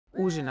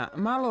Užina,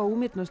 malo o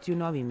umjetnosti u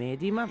novim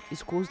medijima,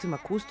 iskustvima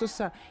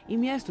kustosa i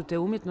mjestu te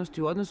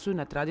umjetnosti u odnosu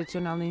na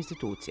tradicionalne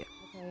institucije.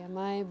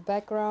 My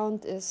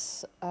background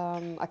is,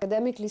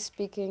 academically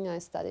speaking, I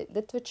studied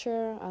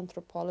literature,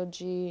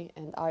 anthropology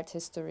and art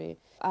history.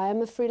 I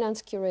am a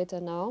freelance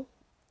curator now,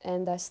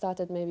 and I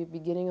started maybe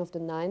beginning of the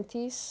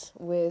 90s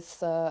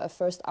with a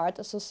first art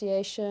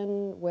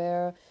association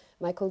where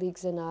my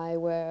colleagues and I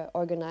were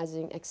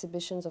organizing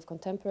exhibitions of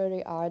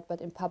contemporary art,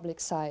 but in public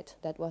sight.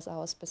 That was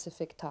our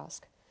specific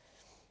task.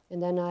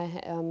 And then I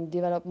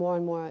developed more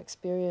and more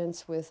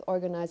experience with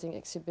organizing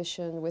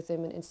exhibition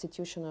within an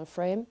institutional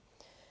frame.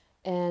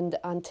 And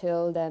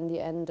until then, the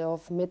end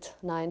of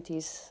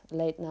mid-90s,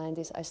 late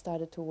 90s, I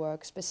started to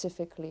work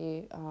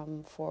specifically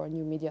for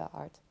new media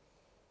art.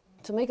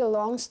 To make a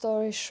long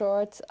story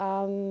short,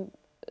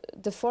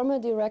 the former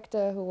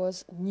director, who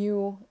was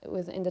new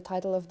in the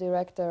title of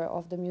director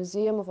of the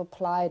Museum of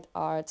Applied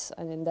Arts,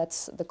 and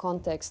that's the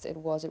context it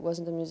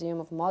wasn't the Museum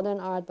of Modern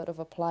Art, but of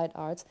Applied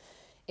Arts,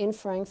 in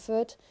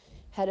Frankfurt,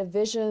 had a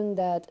vision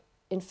that,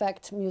 in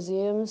fact,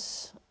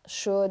 museums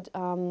should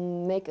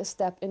make a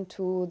step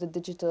into the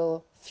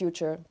digital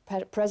future,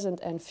 present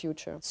and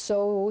future.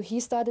 So he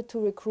started to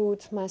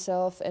recruit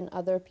myself and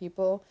other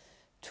people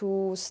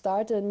to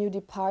start a new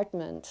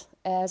department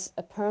as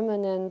a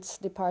permanent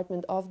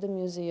department of the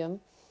museum,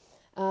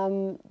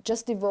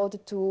 just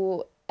devoted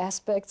to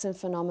aspects and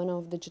phenomena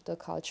of digital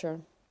culture.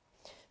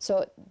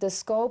 So the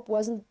scope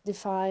wasn't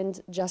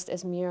defined just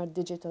as mere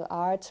digital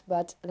art,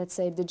 but let's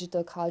say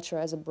digital culture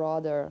as a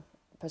broader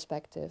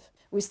perspective.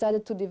 We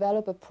started to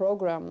develop a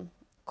program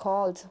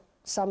called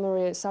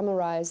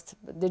Summarized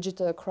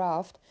Digital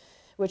Craft,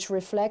 which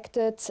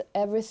reflected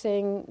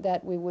everything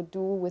that we would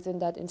do within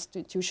that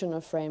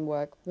institutional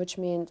framework, which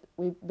meant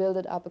we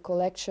built up a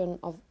collection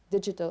of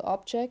digital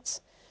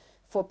objects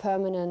for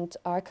permanent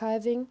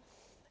archiving.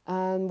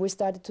 We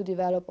started to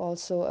develop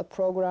also a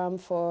program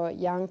for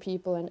young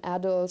people and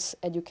adults,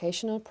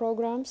 educational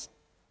programs.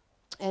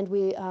 And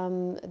we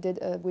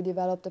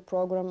developed a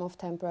program of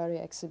temporary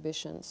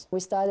exhibitions. We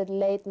started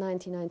late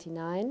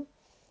 1999,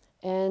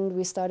 and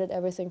we started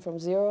everything from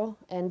zero.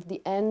 And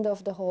the end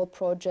of the whole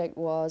project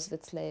was,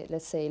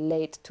 let's say,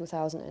 late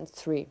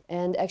 2003.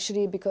 And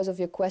actually, because of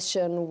your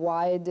question,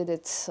 why did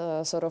it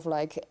sort of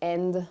like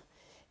end?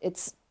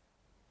 It's,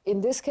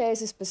 in this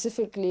case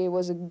specifically,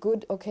 was a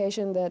good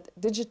occasion that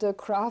digital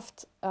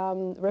craft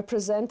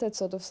represented,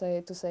 so to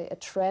say, a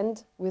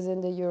trend within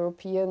the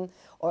European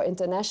or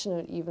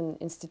international, even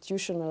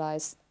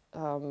institutionalized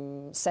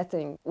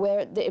setting,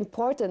 where the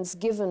importance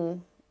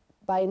given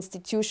by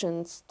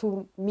institutions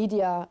to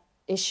media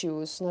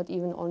issues, not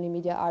even only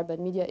media art, but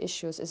media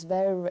issues, is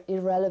very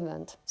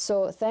irrelevant.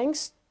 So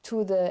thanks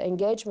to the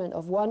engagement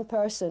of one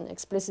person,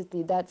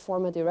 explicitly that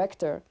former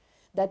director,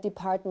 that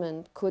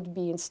department could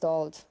be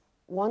installed.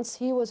 Once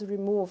he was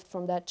removed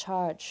from that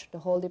charge, the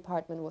whole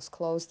department was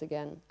closed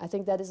again. I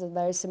think that is a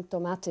very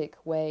symptomatic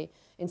way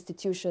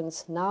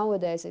institutions,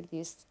 nowadays at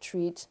least,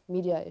 treat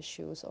media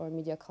issues or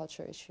media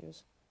culture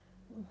issues.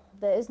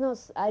 There is no,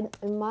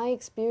 in my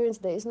experience,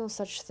 there is no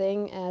such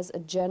thing as a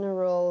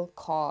general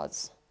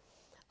cause.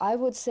 I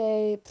would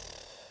say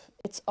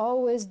it's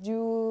always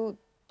due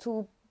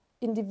to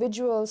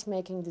individuals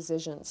making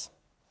decisions.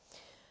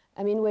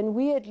 I mean, when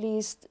we at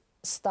least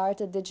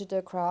started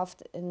digital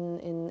craft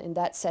in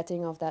that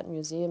setting of that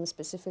museum,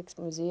 specific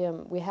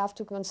museum, we have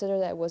to consider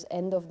that it was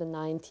end of the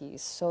 90s.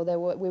 So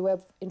we were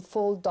in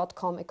full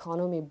dot-com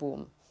economy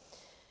boom.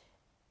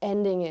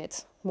 Ending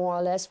it, more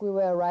or less, we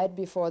were right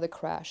before the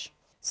crash.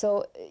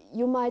 So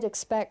you might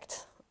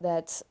expect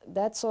that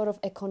that sort of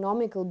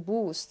economical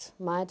boost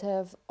might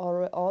have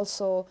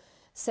also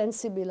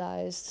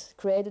sensibilized,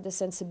 created a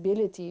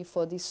sensibility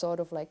for these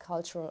sort of like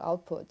cultural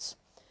outputs.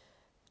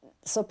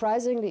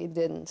 Surprisingly, it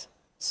didn't.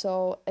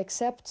 So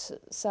except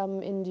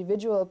some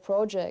individual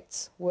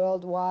projects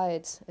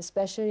worldwide,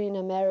 especially in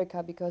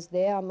America, because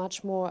they are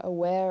much more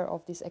aware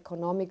of these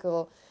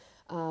economical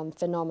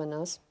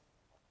phenomena,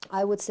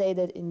 I would say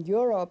that in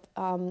Europe,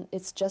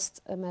 it's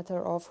just a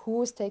matter of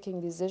who is taking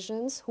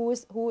decisions,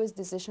 who is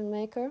decision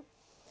maker,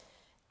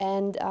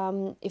 and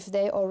if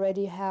they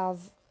already have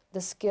the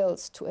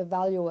skills to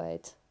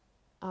evaluate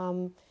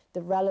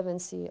the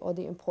relevancy or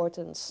the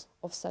importance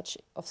of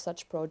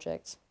such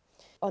projects.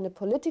 On a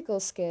political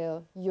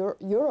scale,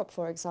 Europe,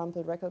 for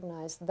example,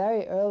 recognized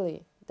very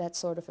early that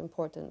sort of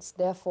importance.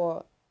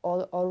 Therefore,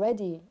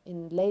 already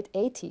in late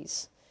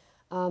 80s,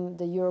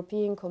 the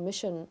European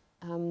Commission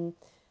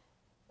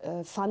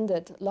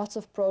funded lots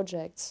of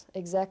projects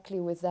exactly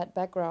with that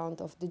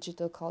background of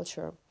digital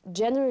culture.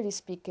 Generally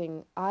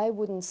speaking, I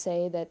wouldn't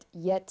say that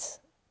yet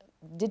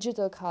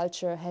digital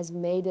culture has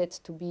made it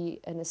to be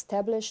an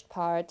established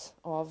part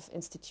of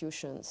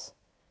institutions.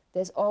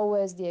 There's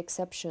always the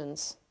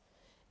exceptions,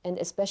 and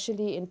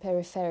especially in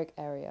peripheric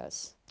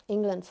areas.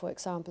 England, for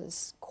example,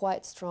 is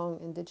quite strong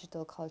in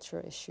digital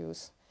culture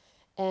issues,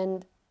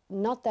 and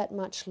not that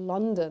much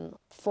London.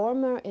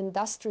 Former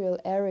industrial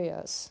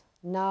areas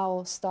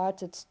now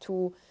started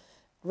to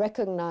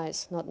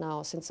recognize, not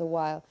now, since a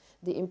while,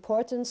 the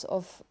importance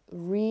of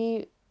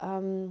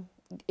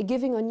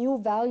giving a new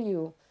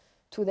value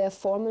to their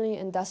formerly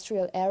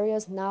industrial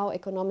areas, now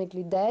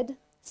economically dead,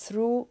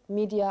 through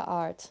media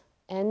art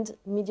and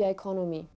media economy.